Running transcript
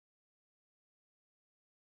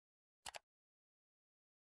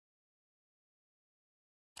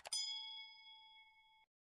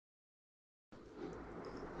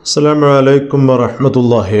അസ്സലാമു അലൈക്കും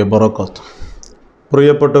വറഹ്മത്തുള്ളാഹി വബറകാതുഹു.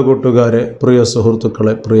 പ്രിയപ്പെട്ട കൂട്ടുകാരെ, പ്രിയ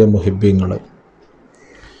സുഹൃത്തുക്കളെ, പ്രിയ മുഹിബ്ബീങ്ങളെ,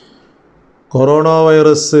 കൊറോണ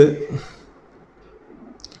വൈറസ്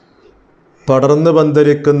പടർന്നു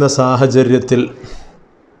പന്തലിക്കുന്ന സാഹചര്യത്തിൽ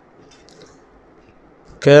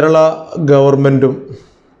കേരള ഗവൺമെൻറ്റും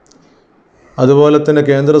അതുപോലെ തന്നെ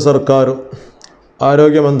കേന്ദ്ര സർക്കാരും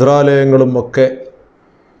ആരോഗ്യ മന്ത്രാലയങ്ങളും ഒക്കെ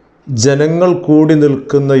ജനങ്ങൾ കൂടി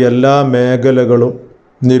നിൽക്കുന്ന എല്ലാ മേഖലകളും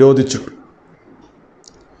നിരോധിച്ചു.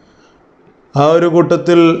 ആ ഒരു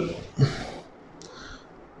കൂട്ടത്തിൽ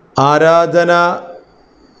ആരാധന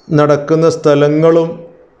നടക്കുന്ന സ്ഥലങ്ങളും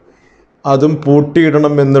അതും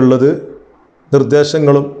പൂട്ടിയിടണം എന്നുള്ളത്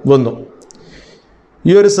നിർദ്ദേശങ്ങളും വന്നു.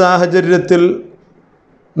 ഈ ഒരു സാഹചര്യത്തിൽ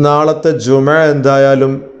നാളത്തെ ജുമഅ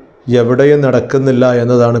എന്തായാലും എവിടെയും നടക്കുന്നില്ല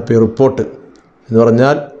എന്നതാണ് ഇപ്പോൾ റിപ്പോർട്ട്. എന്ന്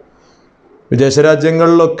പറഞ്ഞാൽ വിദേശ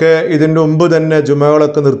രാജ്യങ്ങളിലൊക്കെ ഇതിൻ്റെ മുമ്പ് തന്നെ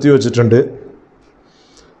ജുമകളൊക്കെ നിർത്തിവെച്ചിട്ടുണ്ട്.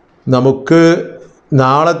 നമുക്ക്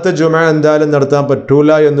നാളത്തെ ജുമഅ എന്തായാലും നടത്താൻ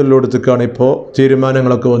പറ്റൂല എന്നുള്ളിടത്തേക്കാണ് ഇപ്പോൾ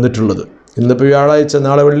തീരുമാനങ്ങളൊക്കെ വന്നിട്ടുള്ളത്. ഇന്നിപ്പോൾ വ്യാഴാഴ്ച,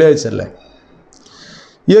 നാളെ വെള്ളിയാഴ്ച അല്ലേ.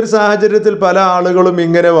 ഈ ഒരു സാഹചര്യത്തിൽ പല ആളുകളും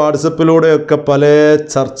ഇങ്ങനെ വാട്സപ്പിലൂടെയൊക്കെ പല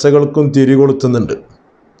ചർച്ചകൾക്കും തിരികൊളുത്തുന്നുണ്ട്.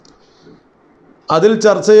 അതിൽ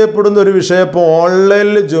ചർച്ച ചെയ്യപ്പെടുന്ന ഒരു വിഷയം ഇപ്പോൾ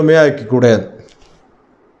ഓൺലൈനിൽ ജുമഅ ആക്കിക്കൂടെ.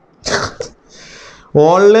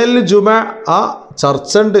 ഓൺലൈനിൽ ജുമഅ ആ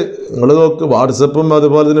ചർച്ച ഉണ്ട്. നിങ്ങൾ നോക്ക്, വാട്സപ്പും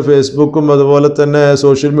അതുപോലെ തന്നെ ഫേസ്ബുക്കും അതുപോലെ തന്നെ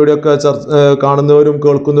സോഷ്യൽ മീഡിയ ഒക്കെ കാണുന്നവരും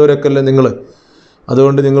കേൾക്കുന്നവരൊക്കെ അല്ലേ നിങ്ങൾ.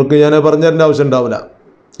 അതുകൊണ്ട് നിങ്ങൾക്ക് ഞാൻ പറഞ്ഞു തരേണ്ട ആവശ്യം ഉണ്ടാവില്ല.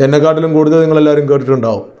 എന്നെക്കാട്ടിലും കൂടുതൽ നിങ്ങളെല്ലാവരും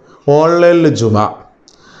കേട്ടിട്ടുണ്ടാവും. ഓൺലൈനിൽ ജുമഅ.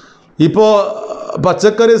 ഇപ്പോൾ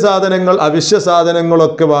പച്ചക്കറി സാധനങ്ങൾ, അവശ്യ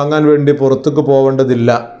സാധനങ്ങളൊക്കെ വാങ്ങാൻ വേണ്ടി പുറത്തേക്ക് പോകേണ്ടതില്ല.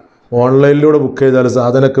 ഓൺലൈനിലൂടെ ബുക്ക് ചെയ്താൽ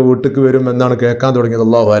സാധനമൊക്കെ വീട്ടിലേക്ക് വരും എന്നാണ് കേൾക്കാൻ തുടങ്ങിയത്.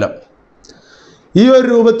 അല്ലാഹു അലം. ഈ ഒരു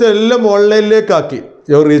രൂപത്തിൽ എല്ലാം ഓൺലൈനിലേക്കാക്കി.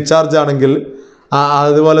 റീചാർജ് ആണെങ്കിൽ,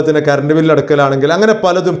 അതുപോലെ തന്നെ കറണ്ട് ബില്ല് അടക്കലാണെങ്കിൽ, അങ്ങനെ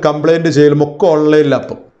പലതും കംപ്ലൈൻറ്റ് ചെയ്യലും ഒക്കെ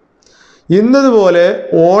ഓൺലൈനിലപ്പം. ഇന്നതുപോലെ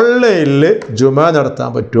ഓൺലൈനിൽ ജുമഅ നടത്താൻ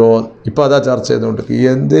പറ്റുമോ, ഇപ്പോൾ അതാ ചർച്ച ചെയ്തുകൊണ്ട്.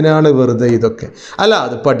 എന്തിനാണ് വെറുതെ ഇതൊക്കെ? അല്ല,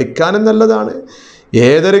 അത് പഠിക്കാനും നല്ലതാണ്.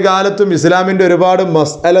 ഏതൊരു കാലത്തും ഇസ്ലാമിൻ്റെ ഒരുപാട്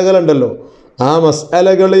മസ്അലകളുണ്ടല്ലോ. ആ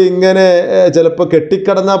മസ്അലകൾ ഇങ്ങനെ ചിലപ്പോൾ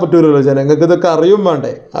കെട്ടിക്കടന്നാൽ പറ്റൂലല്ലോ. ജനങ്ങൾക്ക് ഇതൊക്കെ അറിയും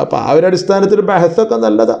വേണ്ടേ. അപ്പോൾ ആ ഒരു അടിസ്ഥാനത്തിൽ ബഹസൊക്കെ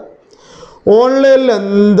നല്ലതാണ്. ഓൺലൈനിൽ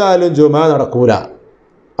എന്തായാലും ജുമഅ നടക്കൂല.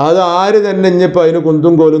 അത് ആര് തന്നെ ഇനിയിപ്പോൾ അതിന്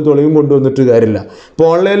കുന്തും കോലും തൊളിയും കൊണ്ടുവന്നിട്ട് കാര്യമില്ല. ഇപ്പോൾ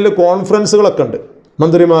ഓൺലൈനിൽ കോൺഫറൻസുകളൊക്കെ ഉണ്ട്.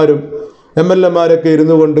 മന്ത്രിമാരും MLA-മാരൊക്കെ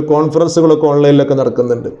ഇരുന്നു കൊണ്ട് കോൺഫറൻസുകളൊക്കെ ഓൺലൈനിലൊക്കെ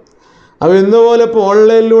നടക്കുന്നുണ്ട്. അപ്പോൾ ഇന്നുപോലെ ഇപ്പോൾ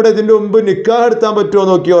ഓൺലൈനിലൂടെ ഇതിൻ്റെ മുമ്പ് നിക്കാഹ് എടുത്താൻ പറ്റുമോ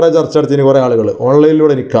നോക്കി കുറേ ചർച്ച നടത്തിന് കുറേ ആളുകൾ.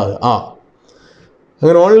 ഓൺലൈനിലൂടെ നിക്കാഹ്,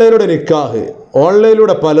 അങ്ങനെ ഓൺലൈനിലൂടെ നിക്കാഹ്,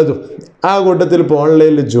 ഓൺലൈനിലൂടെ പലതും. ആ കൂട്ടത്തിൽ ഇപ്പോൾ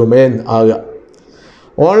ഓൺലൈനിൽ ജുമഅ ആകുക.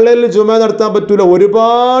 ഓൺലൈനിൽ ജുമഅ നടത്താൻ പറ്റൂല.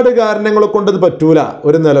 ഒരുപാട് കാരണങ്ങളെ കൊണ്ടത് പറ്റൂല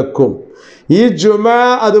ഒരു നിലക്കും. ഈ ജുമഅ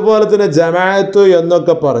അതുപോലെ തന്നെ ജമാഅത്ത്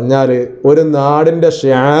എന്നൊക്കെ പറഞ്ഞാൽ ഒരു നാടിൻ്റെ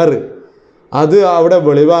ഷിആർ, അത് അവിടെ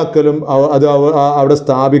വെളിവാക്കലും അത് അവിടെ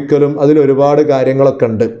സ്ഥാപിക്കലും അതിലൊരുപാട് കാര്യങ്ങളൊക്കെ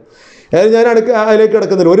ഉണ്ട്. ഞാൻ അതിലേക്ക്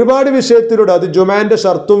കിടക്കുന്നില്ല. ഒരുപാട് വിഷയത്തിലൂടെ അത് ജുമഅൻ്റെ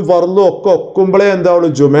ഷർത്തും ഫർളും ഒക്കെ ഒക്കുമ്പോഴേ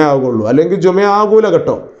എന്താവുള്ളൂ ജുമഅ ആകുള്ളൂ. അല്ലെങ്കിൽ ജുമഅ ആകൂല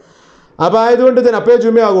കേട്ടോ. അപ്പോൾ ആയതുകൊണ്ട് തന്നെ അപ്പേ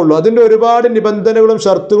ജുമഅ ആകുള്ളൂ. അതിൻ്റെ ഒരുപാട് നിബന്ധനകളും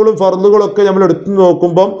ഷർത്തുകളും ഫർളുകളൊക്കെ നമ്മൾ എടുത്തു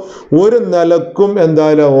നോക്കുമ്പം ഒരു നിലക്കും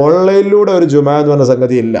എന്തായാലും ഓൺലൈനിലൂടെ ഒരു ജുമഅ എന്ന് പറഞ്ഞ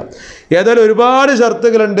സംഗതി ഇല്ല. ഏതായാലും ഒരുപാട്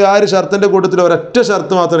ഷർത്തുകളുണ്ട്. ആ ഒരു ഷർത്തിൻ്റെ കൂട്ടത്തിൽ ഒരൊറ്റ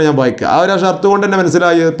ഷർത്ത് മാത്രമേ ഞാൻ വായിക്കുക. ആ ഒരു ഷർത്ത് കൊണ്ട് തന്നെ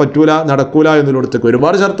മനസ്സിലായി പറ്റൂല, നടക്കൂല എന്നുള്ളിടത്തേക്ക്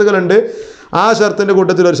ഒരുപാട് ഷർത്തുകളുണ്ട്. ആ ഷർത്തിൻ്റെ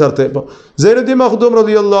കൂട്ടത്തിൽ ഒരു ഷർത്ത് ഇപ്പോൾ സൈനുദ്ദീൻ മഖ്ദൂം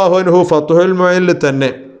റളിയല്ലാഹു അൻഹു ഫത്ഹുൽ മുഈനിൽ തന്നെ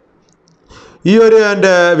ഈ ഒരു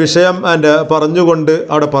എൻ്റെ വിഷയം പറഞ്ഞുകൊണ്ട്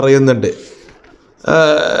അവിടെ പറയുന്നുണ്ട്.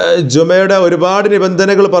 ജുമയുടെ ഒരുപാട്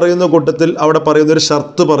നിബന്ധനകൾ പറയുന്ന കൂട്ടത്തിൽ അവിടെ പറയുന്നൊരു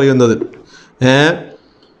ഷർത്ത് പറയുന്നത്,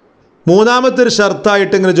 മൂന്നാമത്തെ ഒരു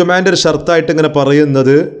ഷർത്തായിട്ട് ഇങ്ങനെ ജുമഅൻ്റെ ഒരു ഷർത്തായിട്ട് ഇങ്ങനെ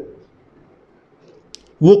പറയുന്നത്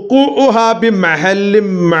വുഖൂഉഹാ ബി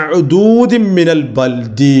മഹല്ലിൻ മഅദൂദിൻ മിനൽ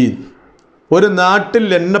ബൽദി. ഒരു നാട്ടിൽ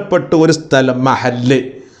എണ്ണപ്പെട്ട ഒരു സ്ഥലം, മഹല്ല്,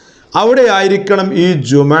 അവിടെ ആയിരിക്കണം ഈ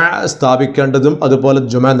ജുമഅ സ്ഥാപിക്കേണ്ടതും അതുപോലെ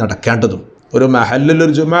ജുമഅ നടക്കേണ്ടതും. ഒരു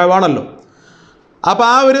മഹല്ലിലൊരു ജുമഅ വേണമല്ലോ. അപ്പോൾ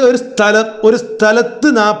ആ ഒരു സ്ഥലത്ത്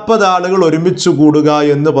 40 ആളുകൾ ഒരുമിച്ച് കൂടുക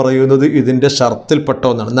എന്ന് പറയുന്നത് ഇതിൻ്റെ ഷർത്തിൽപ്പെട്ട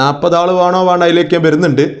ഒന്നാണ്. 40 ആൾ വേണോ അതിലേക്ക് ഞാൻ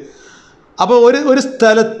വരുന്നുണ്ട്. അപ്പോൾ ഒരു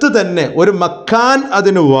സ്ഥലത്ത് തന്നെ ഒരു മക്കാൻ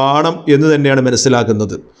അതിന് വേണം എന്ന് തന്നെയാണ്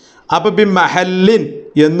മനസ്സിലാക്കുന്നത്. അപ്പോൾ ബി മഹല്ലിൻ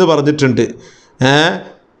എന്ന് പറഞ്ഞിട്ടുണ്ട്.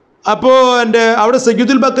 അപ്പോൾ അവിടെ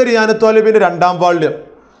സയ്യിദുൽ ബക്കരി യാനത്വാലിബിൻ്റെ 2ാം വാള്യം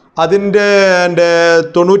അതിൻ്റെ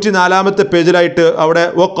 94-ാമത്തെ പേജിലായിട്ട് അവിടെ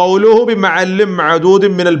ഖൗലുഹു ബി മഹല്ലിൻ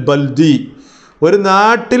മഅദൂദിൻ മിനൽ ബൽദി. ഒരു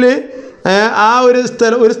നാട്ടിൽ ആ ഒരു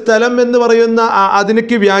സ്ഥലം എന്ന് പറയുന്ന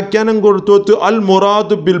അതിനേക്ക് വ്യാഖ്യാനം കൊടുത്തു അൽ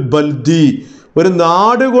മുറാദു ബിൽ ബൽദി. ഒരു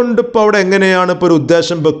നാട് കൊണ്ട് ഇപ്പോൾ അവിടെ എങ്ങനെയാണ് ഇപ്പോൾ ഒരു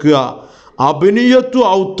ഉദ്ദേശം വെക്കുക? അബ്നിയത്തു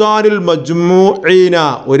ഔത്താനിൽ മജ്മൂഈന,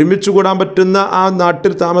 ഒരുമിച്ച് കൂടാൻ പറ്റുന്ന ആ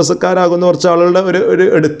നാട്ടിൽ താമസക്കാരാകുന്ന കുറച്ച് ആളുകളുടെ ഒരു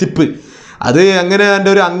എടുത്തിപ്പ്. അത് എങ്ങനെ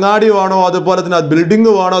അതിൻ്റെ ഒരു അങ്ങാടി വേണോ, അതുപോലെ തന്നെ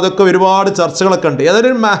ബിൽഡിങ് വേണോ, അതൊക്കെ ഒരുപാട് ചർച്ചകളൊക്കെ ഉണ്ട്.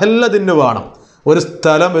 ഏതൊരു മഹല്ല തന്നെ വേണം, ഒരു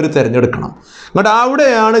സ്ഥലം ഒരു തിരഞ്ഞെടുക്കണം. എന്നിട്ട്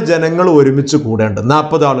അവിടെയാണ് ജനങ്ങൾ ഒരുമിച്ച് കൂടേണ്ടത്,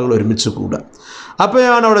 40 ആളുകൾ ഒരുമിച്ച് കൂടുക.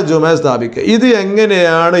 അപ്പോഴാണ് അവിടെ ജുമ സ്ഥാപിക്കുക. ഇത്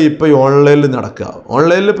എങ്ങനെയാണ് ഇപ്പോൾ ഈ ഓൺലൈനിൽ നടക്കുക?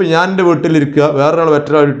 ഓൺലൈനിൽ ഇപ്പോൾ ഞാൻ എൻ്റെ വീട്ടിലിരിക്കുക, വേറൊരാൾ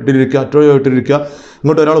മറ്റൊരാൾ വീട്ടിലിരിക്കുക, മറ്റൊരു വീട്ടിലിരിക്കുക,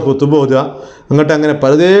 ഇങ്ങോട്ട് ഒരാൾ ഖുതുബ ഓതുക, അങ്ങോട്ട് അങ്ങനെ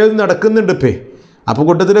പലതേം നടക്കുന്നുണ്ട് ഇപ്പോൾ. അപ്പോൾ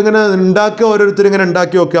കൂട്ടത്തിൽ ഇങ്ങനെ ഉണ്ടാക്കുക, ഓരോരുത്തരും ഇങ്ങനെ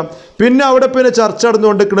ഉണ്ടാക്കി വെക്കാം. പിന്നെ അവിടെ പിന്നെ ചർച്ച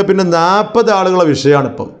നടന്നുകൊണ്ടിരിക്കുന്നത് പിന്നെ 40 ആളുകളെ വിഷയമാണ്.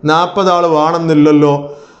 ഇപ്പം 40 ആൾ വേണമെന്നില്ലല്ലോ,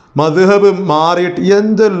 മദ്ഹബ് മാറിയിട്ട്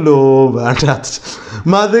എന്തല്ലോ വേണ്ട,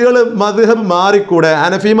 മദ്ഹബ് മാറിക്കൂടെ?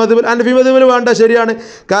 ഹനഫി മദ്ഹബിൽ വേണ്ട, ശരിയാണ്.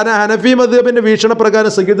 കാരണം ഹനഫി മദ്ഹബിൻ്റെ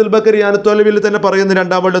വീക്ഷണപ്രകാരം സയ്യിദുൽ ബക്കരി അനത്തോലവിൽ തന്നെ പറയുന്നു,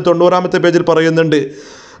 290-ാമത്തെ പേജിൽ പറയുന്നുണ്ട്,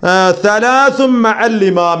 സലാസും മഅൽ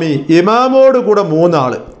ഇമാമി, ഇമാമോട് കൂടെ 3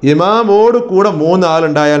 ആൾ, ഇമാമോട് കൂടെ 3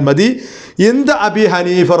 ആളുണ്ടായാൽ മതി. ഇന്ദ അബി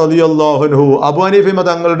ഹനീഫ റളിയല്ലാഹു അൻഹു, അബു ഹനീഫ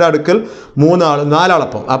തങ്ങളുടെ അടുക്കൽ 3 ആൾ, 4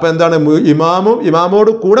 ആളപ്പം. അപ്പോൾ എന്താണ്,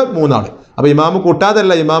 ഇമാമോട് കൂടെ 3 ആൾ. അപ്പോൾ ഇമാമ്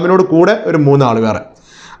കൂട്ടാതല്ല, ഇമാമിനോട് കൂടെ ഒരു 3 ആൾ വേറെ.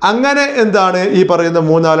 അങ്ങനെ എന്താണ് ഈ പറയുന്ന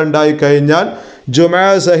 3 ആളുണ്ടായി കഴിഞ്ഞാൽ ജുമാ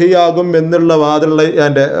സഹിയാകും എന്നുള്ള വാദമുള്ള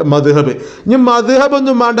എൻ്റെ മദ്ഹബ്. ഇനി മദ്ഹബ്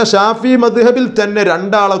ഒന്നും വേണ്ട, ഷാഫി മദ്ഹബിൽ തന്നെ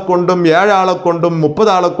 2 ആളെ കൊണ്ടും 7 ആളെ കൊണ്ടും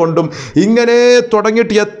 30 ആളെ കൊണ്ടും ഇങ്ങനെ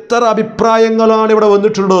തുടങ്ങിയിട്ട് എത്ര അഭിപ്രായങ്ങളാണ് ഇവിടെ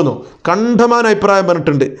വന്നിട്ടുള്ളതെന്നോ, കണ്ഠമാന അഭിപ്രായം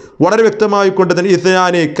പറഞ്ഞിട്ടുണ്ട്. വളരെ വ്യക്തമായിക്കൊണ്ട് തന്നെ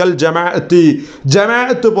ഇസ്യാനി കൽ ജമാഅത്തി,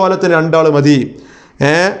 ജമാഅത്ത് പോലെ തന്നെ 2 ആൾ മതി.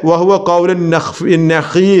 വഹുവ ഖൗലുൻ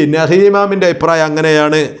നഖീമാമിൻ്റെ അഭിപ്രായം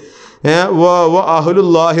അങ്ങനെയാണ്.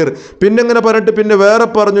 അഹ്ലുല്ലാഹിർ പിന്നെ ഇങ്ങനെ പറഞ്ഞിട്ട് പിന്നെ വേറെ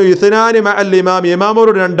പറഞ്ഞു, ഇസ്നാനി മഅൽ ഇമാം,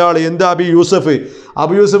 ഇമാമോട് 2 ആൾ. എന്താ, അബി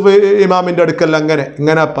യൂസഫ് ഇമാമിൻ്റെ അടുക്കൽ.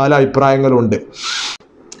 ഇങ്ങനെ പല അഭിപ്രായങ്ങളും ഉണ്ട്.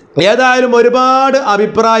 ഏതായാലും ഒരുപാട്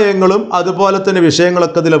അഭിപ്രായങ്ങളും അതുപോലെ തന്നെ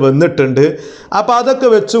വിഷയങ്ങളൊക്കെ ഇതിൽ വന്നിട്ടുണ്ട്. അപ്പോൾ അതൊക്കെ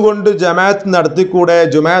വെച്ചുകൊണ്ട് ജുമ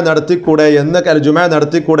നടത്തിക്കൂടെ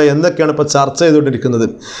എന്നൊക്കെയാണ് ഇപ്പോൾ ചർച്ച ചെയ്തുകൊണ്ടിരിക്കുന്നത്.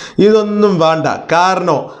 ഇതൊന്നും വേണ്ട,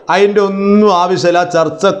 കാരണം അതിൻ്റെ ഒന്നും ആവശ്യമില്ല,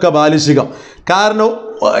 ചർച്ചയൊക്കെ ബാലിശികം. കാരണം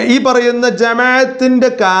ഈ പറയുന്ന ജമാഅത്തിൻ്റെ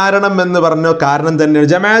കാരണം എന്ന് പറഞ്ഞ കാരണം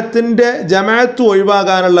തന്നെയാണ് ജമാഅത്ത്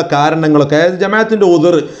ഒഴിവാകാനുള്ള കാരണങ്ങളൊക്കെ, അതായത് ജമാഅത്തിൻ്റെ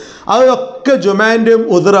ഉദർ, അതൊക്കെ ജുമാൻ്റെയും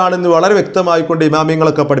ഉദറാണെന്ന് വളരെ വ്യക്തമായിക്കൊണ്ട്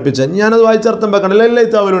ഇമാമിങ്ങളൊക്കെ പഠിപ്പിച്ചത്. ഞാനത് വായിച്ചർത്ഥം വെക്കണില്ല, എല്ലാ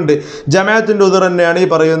ഇത്താവലുണ്ട്. ജമാഅത്തിൻ്റെ ഉദർ തന്നെയാണ് ഈ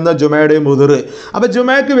പറയുന്ന ജുമയുടെയും ഉദർ. അപ്പോൾ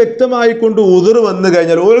ജുമയ്ക്ക് വ്യക്തമായിക്കൊണ്ട് ഉദർ വന്നു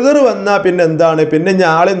കഴിഞ്ഞാൽ, ഉദർ വന്നാൽ പിന്നെ എന്താണ്, പിന്നെ ഞാൻ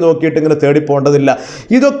ആളെ നോക്കിയിട്ട് ഇങ്ങനെ തേടി പോകേണ്ടതില്ല.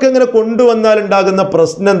 ഇതൊക്കെ ഇങ്ങനെ കൊണ്ടുവന്നാൽ ഉണ്ടാകുന്ന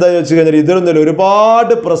പ്രശ്നം എന്താണെന്ന് വെച്ച് കഴിഞ്ഞാൽ, ഇതൊന്നുമില്ല,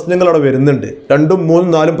 ഒരുപാട് പ്രശ്നങ്ങൾ അവിടെ വരുന്നുണ്ട്. 2, 3,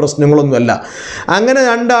 4 പ്രശ്നങ്ങളൊന്നുമല്ല. അങ്ങനെ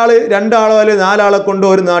 2 ആളോ അല്ലെങ്കിൽ 4 ആളെ കൊണ്ട്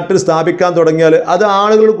ഒരു നാട്ടിൽ സ്ഥാപിക്കാൻ തുടങ്ങിയാൽ അത്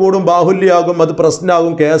ആളുകൾ കൂടും, ബാഹുല്യമാകും, അത്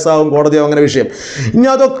പ്രശ്നമാകും, കേസാകും, കോടതിയാവും, അങ്ങനെ വിഷയം. ഇനി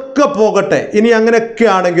അതൊക്കെ പോകട്ടെ. ഇനി അങ്ങനെയൊക്കെ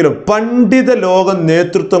ആണെങ്കിലും പണ്ഡിത ലോകം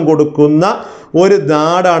നേതൃത്വം കൊടുക്കുന്ന ഒരു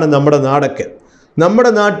നാടാണ് നമ്മുടെ നാടൊക്കെ.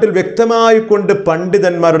 നമ്മുടെ നാട്ടിൽ വ്യക്തമായിക്കൊണ്ട്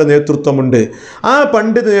പണ്ഡിതന്മാരുടെ നേതൃത്വമുണ്ട്. ആ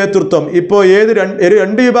പണ്ഡിത നേതൃത്വം ഇപ്പോൾ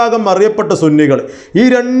 2 വിഭാഗം അറിയപ്പെട്ട സുന്നികൾ, ഈ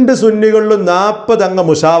 2 സുന്നികളിലും 40 അംഗ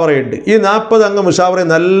മുഷാവറയുണ്ട്. ഈ 40 അംഗ മുഷാവറ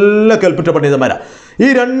നല്ല കേൾപ്പിച്ച പണ്ഡിതന്മാരാണ്. ഈ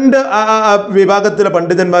 2 വിഭാഗത്തിലെ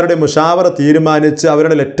പണ്ഡിതന്മാരുടെ മുഷാവറ തീരുമാനിച്ച്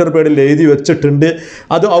അവരുടെ ലെറ്റർ പേഡിൽ എഴുതി വെച്ചിട്ടുണ്ട്.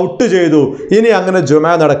 അത് ഔട്ട് ചെയ്തു. ഇനി അങ്ങനെ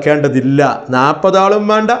ജുമാ നടക്കേണ്ടതില്ല. 40 ആളും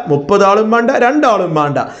വേണ്ട, 30 ആളും വേണ്ട, 2 ആളും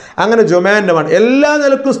വേണ്ട, അങ്ങനെ ജുമാൻ്റെ വേണ്ട, എല്ലാ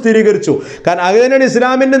നിലക്കും സ്ഥിരീകരിച്ചു. കാരണം അങ്ങനെയാണ്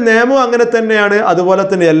ഇസ്ലാമിൻ്റെ നിയമം, അങ്ങനെ തന്നെയാണ്. അതുപോലെ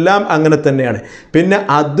തന്നെ എല്ലാം അങ്ങനെ തന്നെയാണ്. പിന്നെ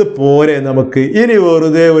അതുപോലെ നമുക്ക് ഇനി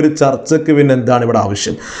വെറുതെ ഒരു ചർച്ചയ്ക്ക് പിന്നെ എന്താണ് ഇവിടെ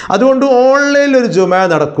ആവശ്യം? അതുകൊണ്ട് ഓൺലൈനിൽ ഒരു ജുമാ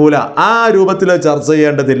നടക്കൂല, ആ രൂപത്തിൽ ചർച്ച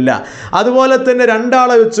ചെയ്യേണ്ടതില്ല. അതുപോലെ തന്നെ 2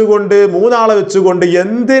 ആളെ വെച്ചുകൊണ്ട് 3 ആളെ വെച്ചുകൊണ്ട്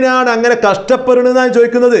എന്തിനാണ് അങ്ങനെ കഷ്ടപ്പെടുന്നതെന്നാണ്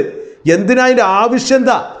ചോദിക്കുന്നത്. എന്തിനാ അതിൻ്റെ ആവശ്യം?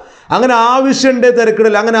 എന്താ അങ്ങനെ ആവശ്യമുണ്ടേ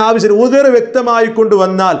തിരക്കിടില്ല. അങ്ങനെ ആവശ്യം ഉദർ വ്യക്തമായിക്കൊണ്ട്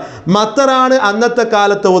വന്നാൽ മത്തറാണ് അന്നത്തെ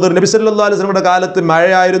കാലത്ത് ഉദർ. നബി സല്ലല്ലാഹു അലൈഹി വസല്ലമയുടെ കാലത്ത്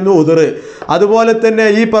മഴയായിരുന്നു ഉദർ. അതുപോലെ തന്നെ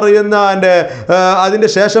ഈ പറയുന്ന അതിൻ്റെ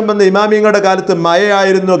ശേഷം വന്ന ഇമാമിങ്ങളുടെ കാലത്ത്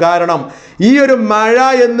മഴയായിരുന്നു. കാരണം ഈ ഒരു മഴ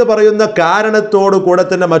എന്ന് പറയുന്ന കാരണത്തോടു കൂടെ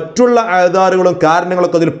തന്നെ മറ്റുള്ള ആധാറുകളും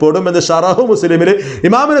കാരണങ്ങളൊക്കെ അതിൽ പെടുമെന്ന് ഷറഹു മുസ്ലിമിൽ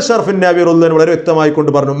ഇമാമുൽ ഷർഫിൻ നബി റളിയല്ലാഹു വളരെ വ്യക്തമായി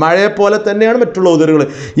കൊണ്ട് പറഞ്ഞു. മഴയെപ്പോലെ തന്നെയാണ് മറ്റുള്ള ഉദറുകൾ.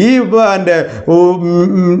 ഈ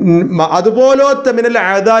അതുപോലത്തെ മിനൽ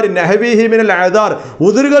ആധാർ നഹവിഹി മിനൽ ആധാർ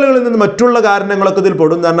ഉദറുകളിൽ നിന്ന് മറ്റുള്ള കാരണങ്ങളൊക്കെ ഇതിൽ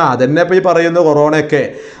പെടും തന്നെ. അതന്നെ ഇപ്പോൾ ഈ പറയുന്ന കൊറോണയൊക്കെ.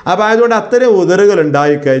 അപ്പോൾ അതുകൊണ്ട് അത്തരം ഉദറുകൾ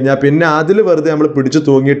ഉണ്ടായിക്കഴിഞ്ഞാൽ പിന്നെ അതിൽ വെറുതെ നമ്മൾ പിടിച്ചു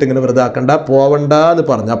തൂങ്ങിയിട്ട് ഇങ്ങനെ വെറുതെ ആക്കണ്ട, പോവണ്ട എന്ന്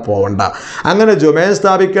പറഞ്ഞാൽ പോവണ്ട. അങ്ങനെ ജുമയെ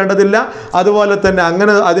സ്ഥാപിക്കേണ്ടതില്ല. അതുപോലെ തന്നെ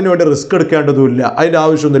അങ്ങനെ അതിനുവേണ്ടി റിസ്ക് എടുക്കേണ്ടതുമില്ല. അതിൻ്റെ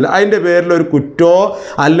ആവശ്യമൊന്നുമില്ല. അതിൻ്റെ പേരിൽ ഒരു കുറ്റോ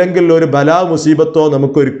അല്ലെങ്കിൽ ഒരു ബലാ മുസീബത്തോ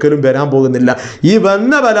നമുക്ക് ഒരിക്കലും വരാൻ പോകുന്നില്ല. ഈ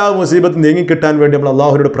വന്ന ബലാ മുസീബത്ത് നീങ്ങിക്കിട്ടാൻ വേണ്ടി നമ്മൾ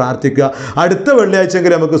അള്ളാഹുവിനോട് പ്രാർത്ഥിക്കുക. അടുത്ത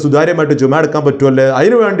വെള്ളിയാഴ്ചയെങ്കിലും നമുക്ക് സുതാര്യമായിട്ട് ജുമ എടുക്കാൻ പറ്റുമല്ലേ,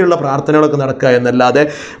 അതിനു വേണ്ടിയുള്ള പ്രാർത്ഥനകളൊക്കെ നടക്കുക എന്നല്ലാതെ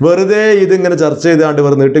വെറുതെ ഇതിങ്ങനെ ചർച്ച ചെയ്താണ്ട്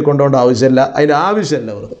വെറുതെ നീട്ടിക്കൊണ്ടുപോകേണ്ട ആവശ്യമില്ല. അതിൻ്റെ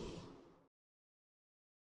ആവശ്യമില്ല വെറുതെ.